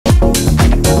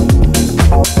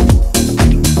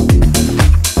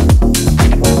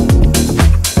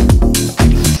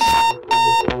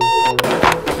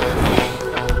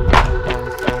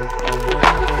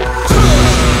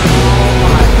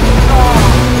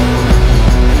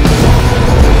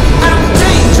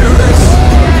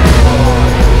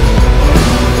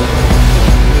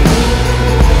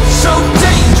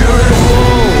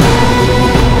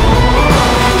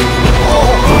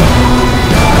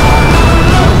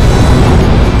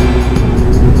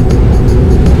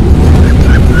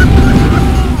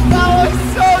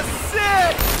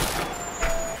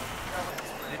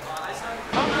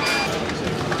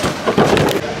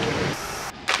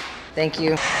Thank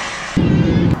you.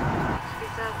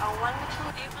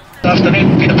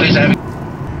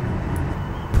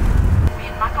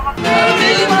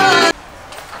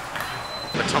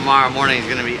 But tomorrow morning is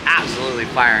going to be absolutely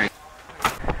firing.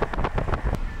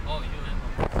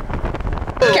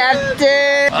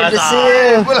 Captain! Good to see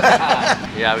you!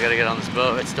 Yeah, we got to get on this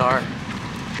boat. It's dark.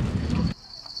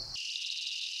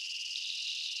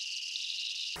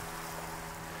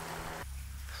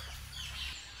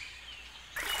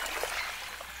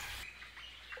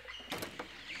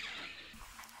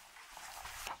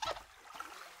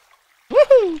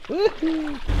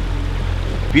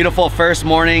 Beautiful first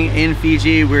morning in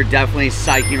Fiji. We're definitely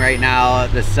psyching right now.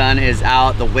 The sun is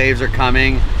out, the waves are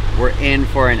coming. We're in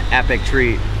for an epic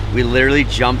treat. We literally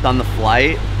jumped on the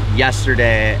flight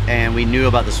yesterday and we knew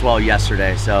about the swell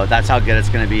yesterday. So that's how good it's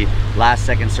gonna be. Last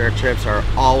second surf trips are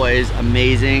always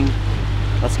amazing.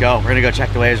 Let's go, we're gonna go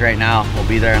check the waves right now. We'll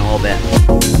be there in a little bit.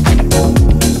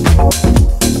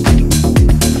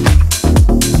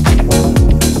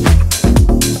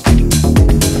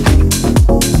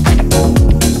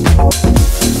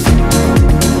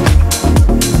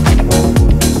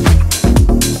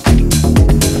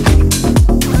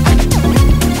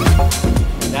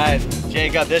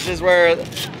 Jacob, this is where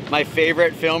my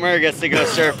favorite filmer gets to go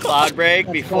surf cloud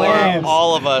break before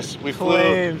all of us. We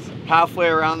flew halfway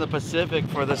around the Pacific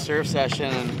for the surf session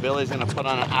and Billy's gonna put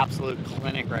on an absolute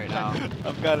clinic right now.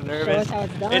 I'm kind of nervous.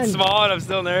 It's small and I'm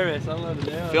still nervous. I don't know what to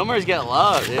do. Filmers get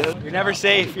love, dude. You're never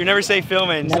safe. You're never safe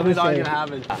filming. Something's always gonna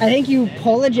happen. I think you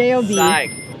pull a JOB,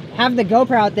 have the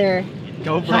GoPro out there,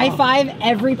 high five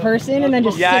every person, and then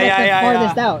just sit at the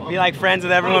farthest out. Be like friends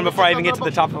with everyone before I even get to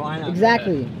the top of the lineup.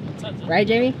 Exactly. Right,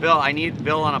 Jamie? Bill, I need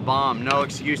Bill on a bomb. No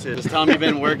excuses. Just tell him you've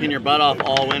been working your butt off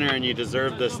all winter and you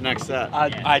deserve this next set.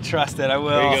 I trust it. I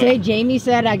will. Say Jamie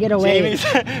said I get a wave.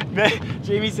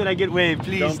 Jamie said I get wave,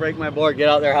 please. Don't break my board. Get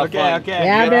out there, have fun. Okay.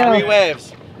 Yeah, Bill. 3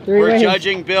 waves. We're waves.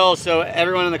 Judging Bill, so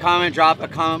everyone in the comment, drop a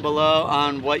comment below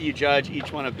on what you judge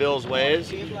each one of Bill's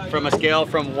waves from a scale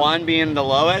from 1 being the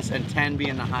lowest and 10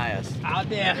 being the highest. Out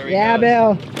there. Yeah,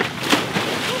 Bill.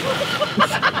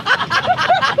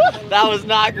 That was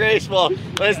not graceful,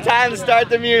 but it's time to start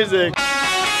the music.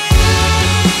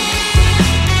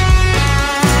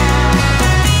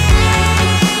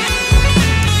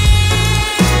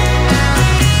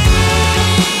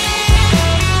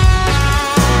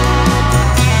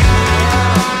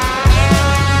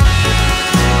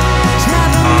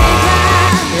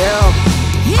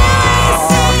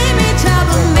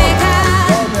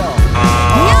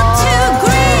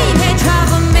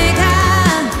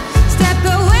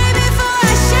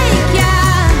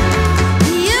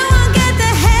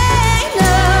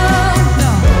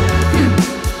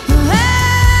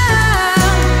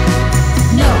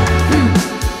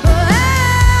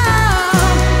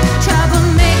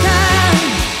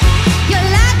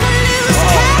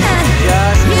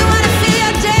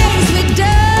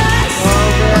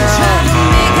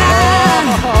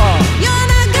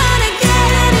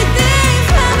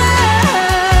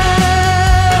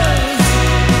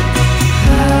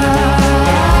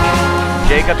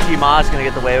 Moss gonna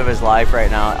get the wave of his life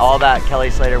right now. All that Kelly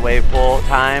Slater wave pull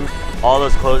time, all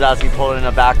those closeouts he pulled in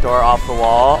a back door off the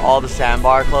wall, all the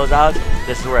sandbar closeouts,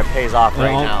 this is where it pays off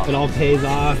right now. It all pays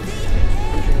off.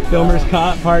 Filmer's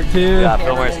Cup Part 2. Yeah,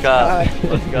 Filmer's Cup.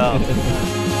 Let's go.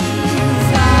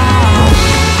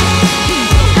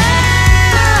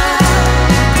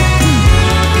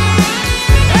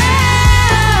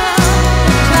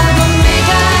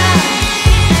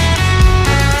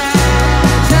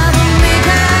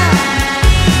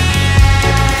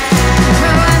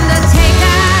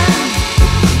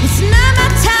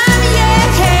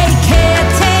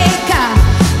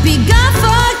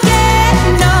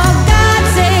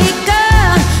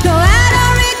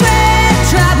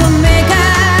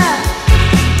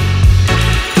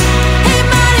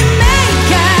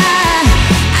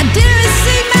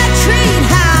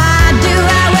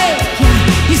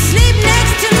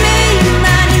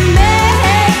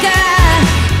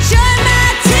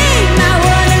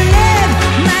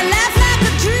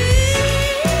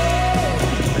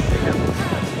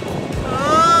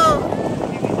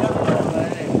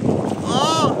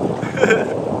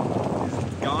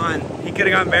 He could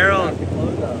have gone barrel.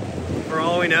 For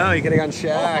all we know, he could have gone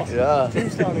shacked. Yeah.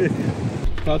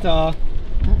 Toto,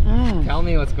 tell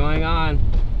me what's going on.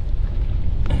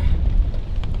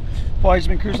 Boys,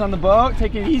 been cruising on the boat,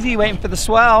 taking it easy, waiting for the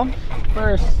swell.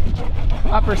 First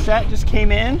upper set just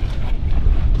came in.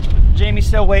 Jamie's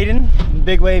still waiting.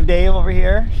 Big wave Dave over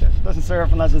here. Doesn't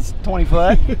surf unless it's 20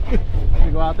 foot.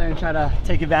 We go out there and try to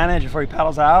take advantage before he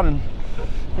paddles out and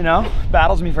you know,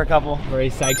 battles me for a couple. Where he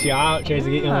psychs you out, tries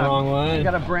to get you on the wrong one. We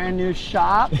got a brand new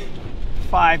shop,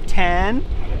 510,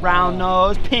 round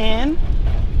nose, pin,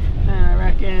 and I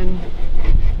reckon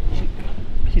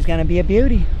she's gonna be a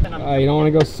beauty. Oh, you don't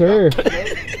want to go surf.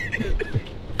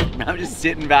 I'm just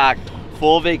sitting back,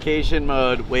 full vacation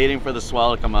mode, waiting for the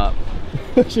swell to come up.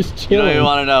 Just You chilling. know, you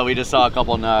want to know, we just saw a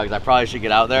couple nugs. I probably should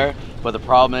get out there, but the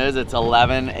problem is it's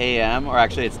 11 a.m. or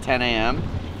actually it's 10 a.m.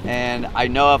 and I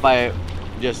know if I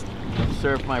just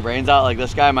surf my brains out like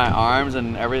this guy, my arms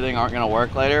and everything aren't gonna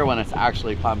work later when it's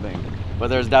actually pumping. But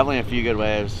there's definitely a few good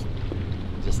waves.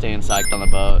 Just staying psyched on the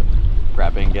boat,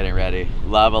 prepping, getting ready.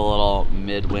 Love a little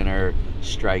midwinter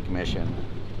strike mission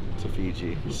to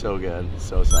Fiji. So good,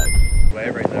 so psyched.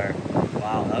 Wave right there.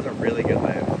 Wow, that was a really good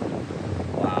wave.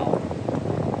 Wow.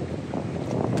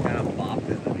 Kind of bopped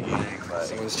in the beginning, but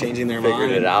Someone's changing their figured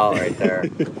mind. it out right there.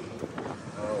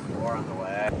 Oh, more on the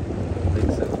way. I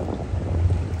think so.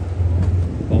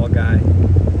 Ball guy.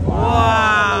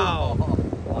 Wow!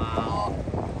 Wow!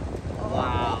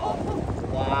 Wow!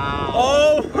 Wow!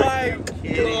 Oh my Are you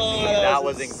kidding me? God, That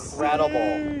was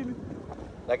incredible.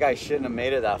 That guy shouldn't have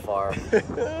made it that far.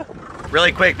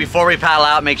 Really quick, before we paddle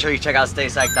out, make sure you check out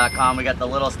StayPsyched.com. We got the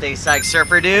little Stay Psyched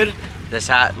surfer dude. This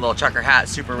hat, little trucker hat,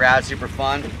 super rad, super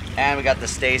fun. And we got the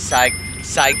Stay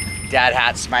Psyched dad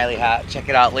hat, smiley hat. Check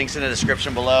it out, links in the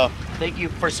description below. Thank you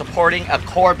for supporting a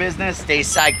core business,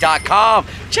 StayPsyched.com.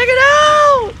 Check it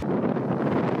out!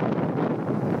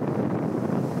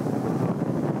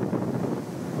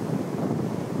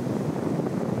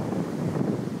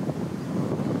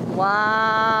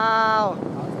 Wow.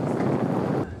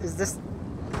 Is this?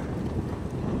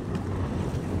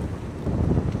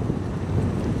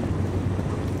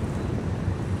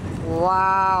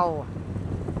 Wow.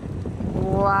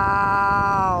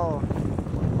 Wow.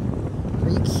 Are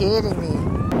you kidding me?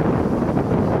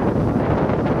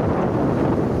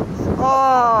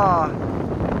 Oh.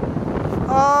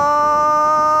 Oh.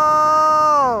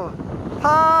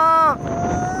 Pump.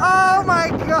 Oh my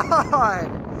God.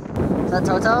 Is that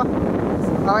Toto?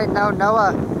 Oh wait, no,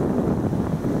 Noah.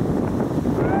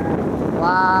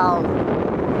 Wow.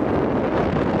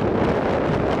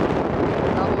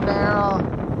 Double barrel.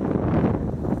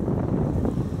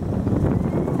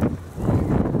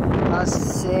 That's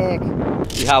sick.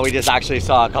 Yeah, we just actually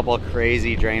saw a couple of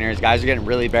crazy drainers. Guys are getting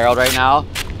really barreled right now,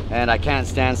 and I can't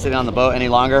stand sitting on the boat any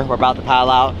longer. We're about to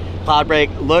paddle out. Cloud break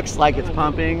looks like it's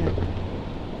pumping.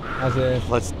 How's it?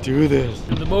 Let's do this.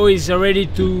 The boys are ready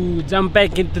to jump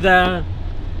back into the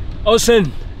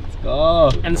ocean. Let's go.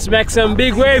 And smack some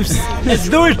big waves. Let's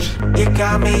do it. You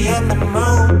got me in the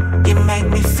mood. You make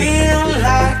me feel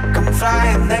like I'm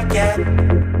flying again.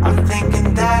 I'm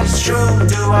thinking that it's true.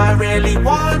 Do I really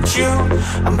want you?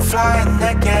 I'm flying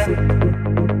again.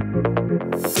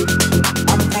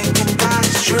 I'm thinking that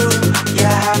it's true. You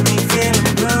have me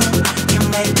feeling blue. You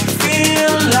make me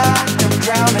feel like I'm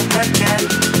drowning again.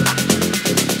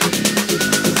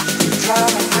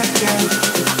 Drowning again.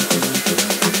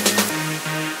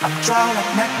 I'm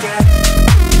drowning again.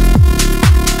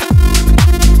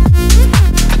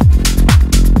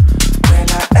 Will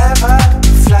I ever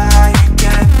fly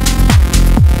again?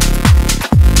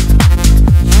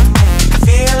 You make me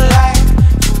feel like,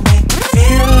 you make me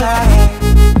feel like.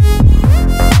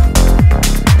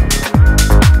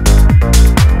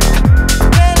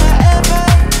 Will I ever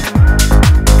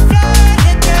fly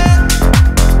again?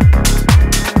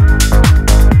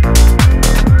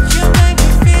 You make me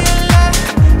feel like,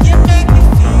 you make me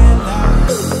feel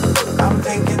like. I'm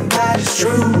thinking that it's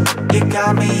true. You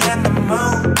got me in the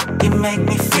mood. You make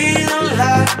me feel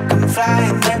like I'm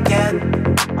flying again.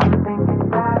 I'm thinking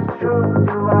that it's true.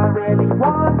 Do I really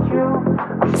want you?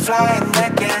 I'm flying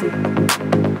again.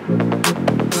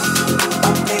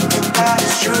 I'm thinking that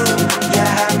it's true. You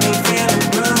have me feeling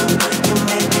blue. You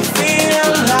make me feel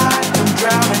like I'm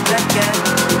drowning again.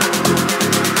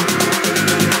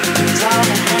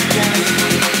 Drowning again.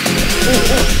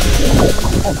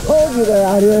 Told you they're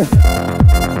out here.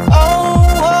 Oh,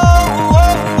 oh,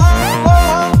 oh, oh, oh.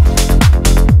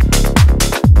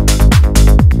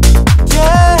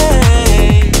 Yeah.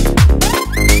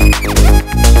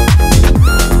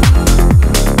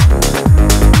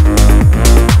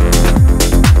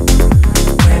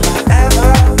 Will I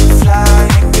ever fly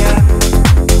again?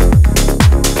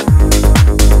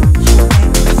 You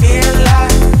make me feel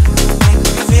like, you make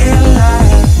me feel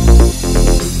like.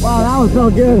 Wow, that was so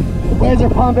good. Waves are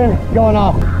pumping, going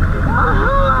off.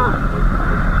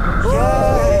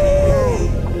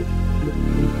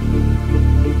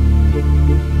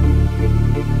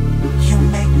 You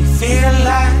make me feel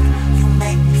like, you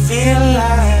make me feel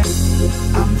like.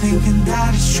 I'm thinking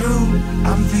that it's true.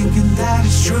 I'm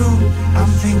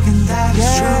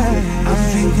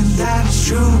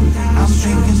I'm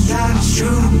thinking that it's true.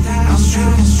 I'm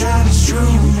thinking that it's true.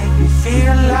 You make me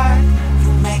feel like. You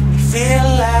make me feel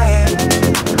like.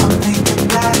 I'm thinking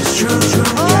that it's true. You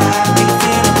have me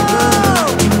feeling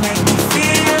blue. You make me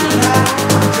feel like.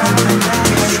 I'm drowning like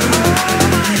it's true.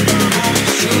 I'm thinking that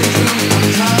it's true. I'm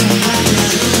drowning like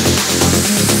it's true. I'm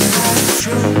thinking that it's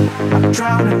true. I'm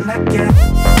drowning again.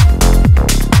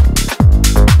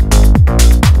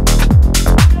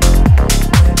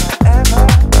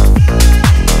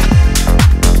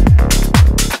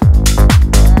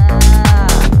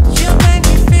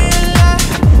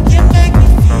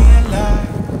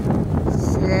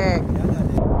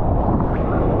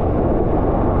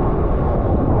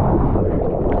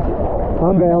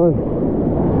 I'm bailing.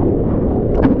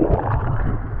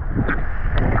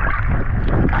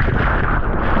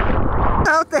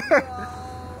 Out there!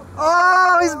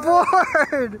 Oh, he's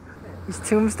bored! He's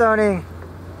tombstoning.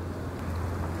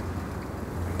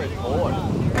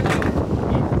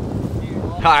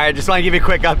 Alright, just want to give you a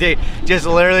quick update. Just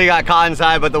literally got caught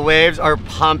inside, but the waves are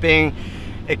pumping.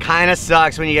 It kind of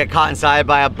sucks when you get caught inside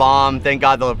by a bomb. Thank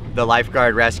God the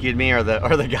lifeguard rescued me, or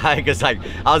the guy, because like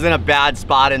I was in a bad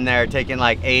spot in there, taking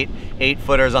like eight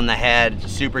footers on the head,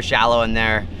 super shallow in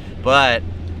there. But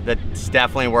that's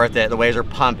definitely worth it. The waves are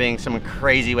pumping, some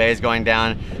crazy waves going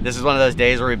down. This is one of those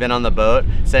days where we've been on the boat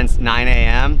since 9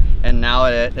 a.m. and now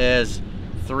it is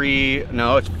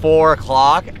 4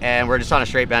 o'clock and we're just on a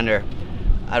straight bender.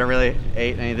 I don't really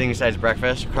ate anything besides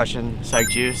breakfast, crushing psych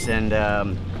juice, and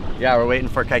yeah, we're waiting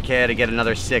for Kaikea to get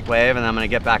another sick wave, and then I'm gonna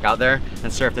get back out there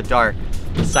and surf the dark.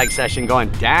 The psych session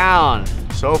going down.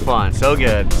 So fun, so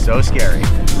good, so scary.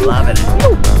 Loving it.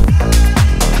 Woo.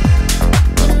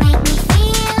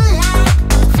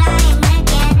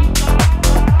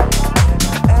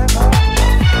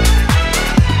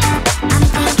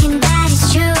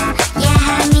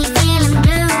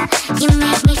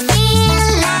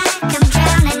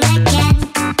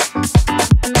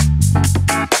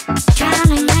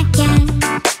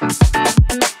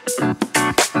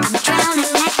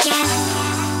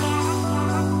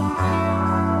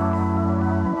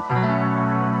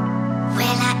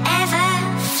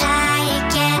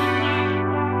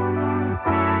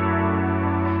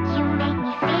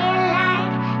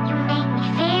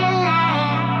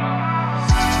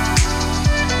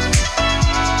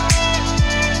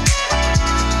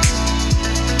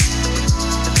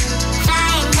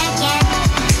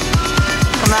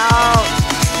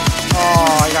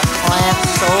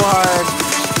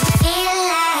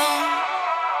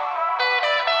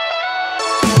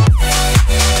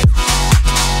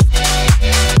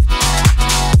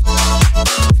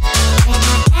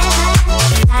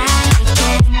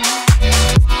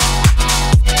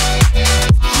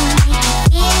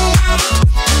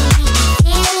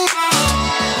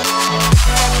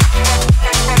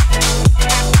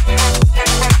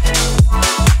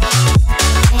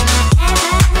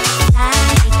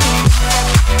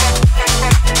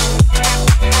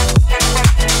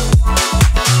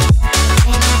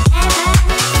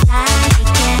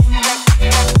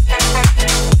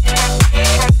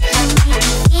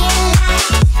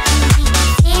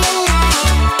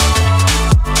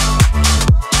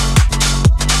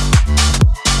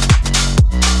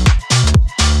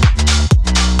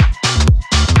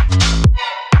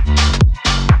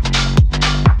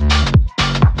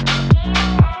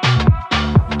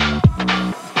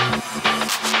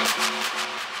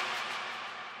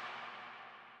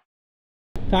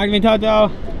 Talk to me,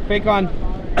 Toto. Fake on.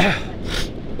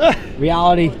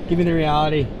 Reality. Give me the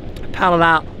reality. Paddled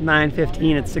out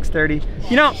 9:15 at 6:30.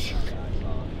 You know,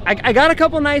 I got a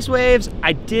couple nice waves.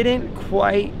 I didn't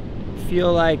quite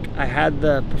feel like I had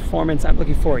the performance I'm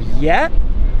looking for yet,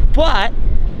 but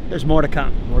there's more to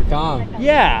come. More to come.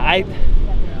 Yeah,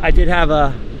 I did have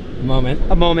a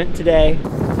moment today.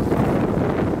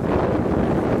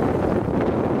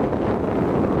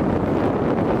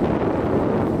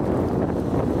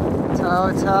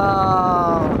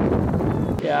 Toto.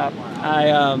 Yeah, I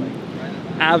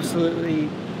absolutely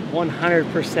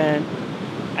 100%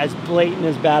 as blatant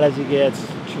as bad as it gets.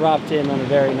 Dropped in on a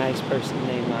very nice person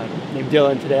named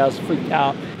Dylan today. I was freaked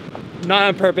out. Not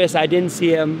on purpose. I didn't see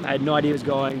him. I had no idea he was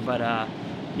going, but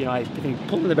you know, I think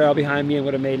pulling the barrel behind me and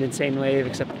would have made an insane wave,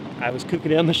 except I was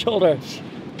cooking it on the shoulder.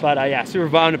 But yeah, super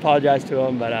bummed. Apologize to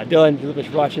him. But Dylan, if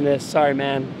you're watching this, sorry,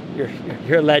 man.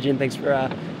 You're a legend. Thanks for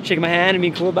shaking my hand and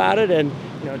being cool about it. And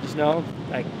you know, just know,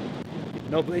 like,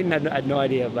 no bleeding. I had no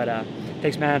idea. But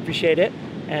thanks, man. Appreciate it.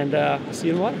 And I'll see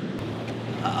you in the water.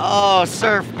 Oh,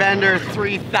 Surf Bender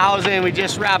 3000. We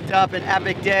just wrapped up an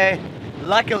epic day.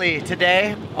 Luckily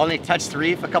today, only touched the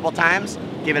reef a couple times.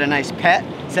 Gave it a nice pet.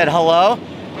 Said hello.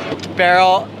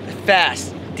 Barrel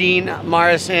fest. Dean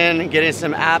Morrison getting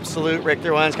some absolute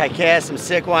Richter ones, Kaikea, some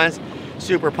sick ones.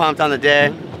 Super pumped on the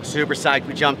day, super psyched.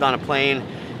 We jumped on a plane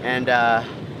and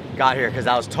got here because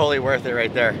that was totally worth it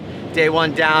right there. Day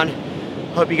 1 down.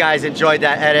 Hope you guys enjoyed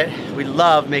that edit. We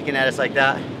love making edits like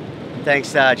that.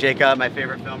 Thanks Jacob, my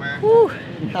favorite filmer. Woo,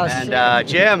 and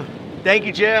Jim. Thank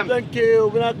you, Jim. Thank you.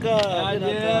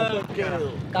 Thank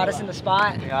you. got us in the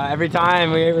spot. Yeah, every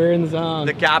time we're in the zone.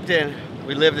 The captain.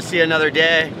 We live to see another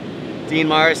day. Dean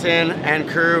Morrison and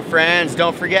crew, friends,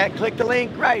 don't forget, click the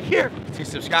link right here to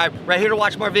subscribe. Right here to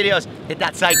watch more videos. Hit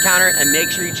that psych counter and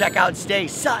make sure you check out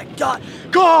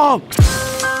staypsych.com.